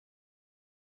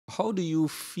How do you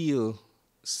feel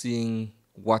seeing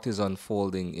what is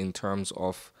unfolding in terms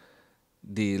of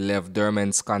the Lev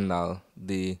Derman scandal,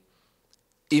 the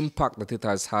impact that it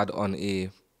has had on a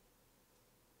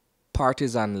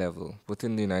partisan level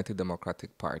within the United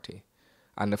Democratic Party,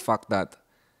 and the fact that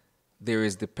there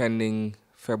is the pending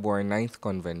February 9th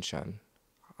convention?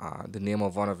 The name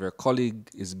of one of your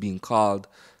colleagues is being called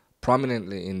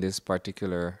prominently in this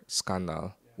particular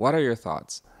scandal. What are your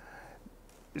thoughts?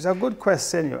 It's a good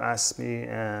question you asked me,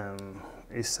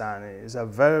 Isani. It's a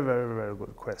very, very, very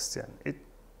good question.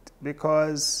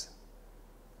 Because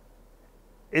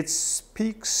it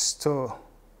speaks to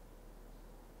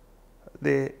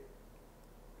the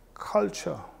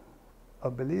culture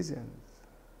of Belizeans.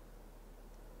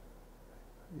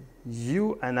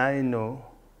 You and I know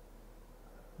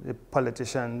the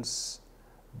politicians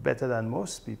better than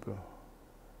most people.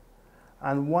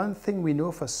 And one thing we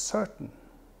know for certain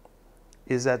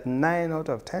is that 9 out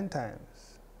of 10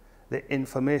 times, the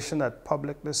information that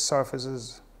publicly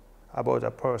surfaces about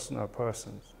a person or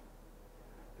persons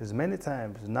is many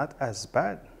times not as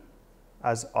bad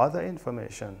as other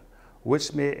information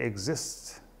which may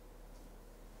exist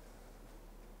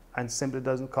and simply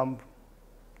doesn't come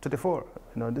to the fore.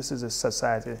 You know, this is a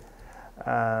society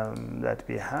that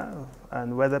we have,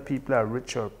 and whether people are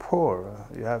rich or poor,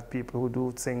 you have people who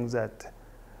do things that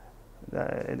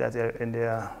are in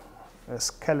their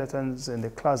skeletons in the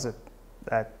closet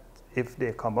that, if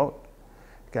they come out,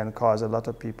 can cause a lot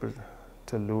of people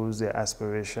to lose their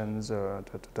aspirations or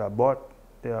to abort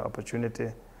their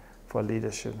opportunity for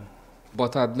leadership.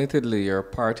 But admittedly, your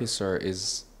party, sir,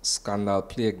 is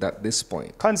scandal-plagued at this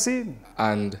point. Concede.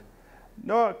 And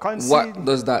no, concede. What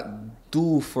does that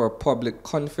do for public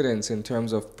confidence in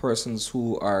terms of persons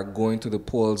who are going to the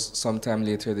polls sometime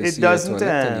later this year to elect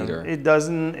a leader? It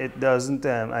doesn't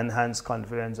enhance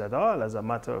confidence at all. As a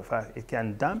matter of fact, it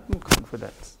can dampen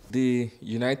confidence. The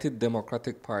United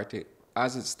Democratic Party,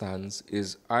 as it stands,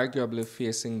 is arguably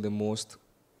facing the most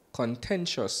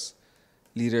contentious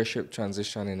leadership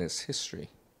transition in its history,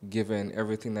 given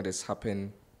everything that is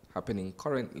happening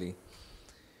currently.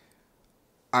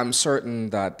 I'm certain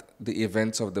that the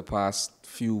events of the past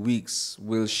few weeks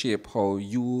will shape how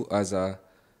you, as a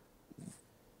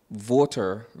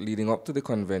voter leading up to the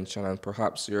convention, and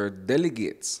perhaps your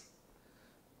delegates,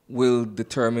 will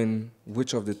determine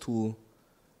which of the two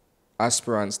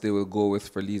aspirants they will go with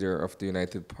for leader of the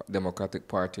United Democratic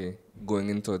Party going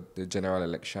into the general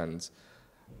elections.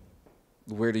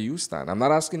 Where do you stand? I'm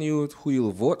not asking you who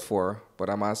you'll vote for, but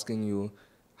I'm asking you,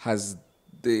 has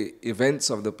the events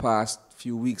of the past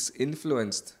few weeks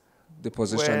influenced the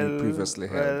position you previously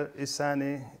held? Well,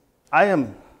 Isani, I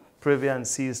am privy and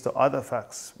seized to other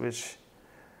facts which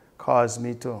cause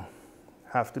me to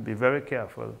have to be very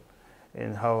careful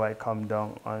in how I come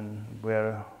down on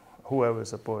who I will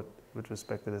support with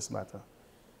respect to this matter.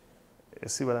 You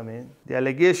see what I mean? The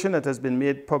allegation that has been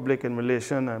made public in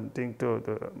relation, I think,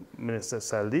 to Minister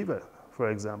Saldiva, for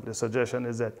example, the suggestion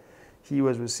is that he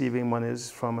was receiving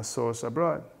monies from a source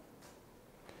abroad.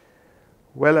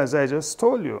 Well, as I just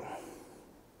told you,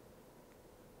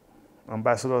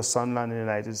 Ambassador Sondland in the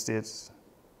United States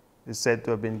is said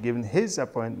to have been given his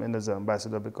appointment as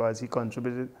ambassador because he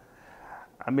contributed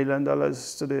 $1 million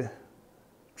to the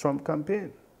Trump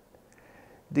campaign.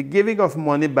 The giving of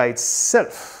money by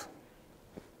itself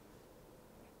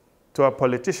to a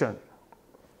politician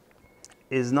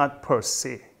is not per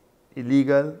se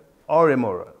illegal or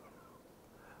immoral.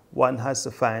 One has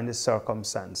to find the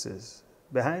circumstances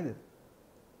behind it.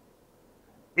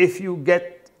 If you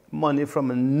get money from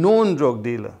a known drug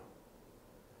dealer,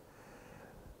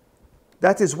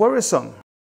 that is worrisome.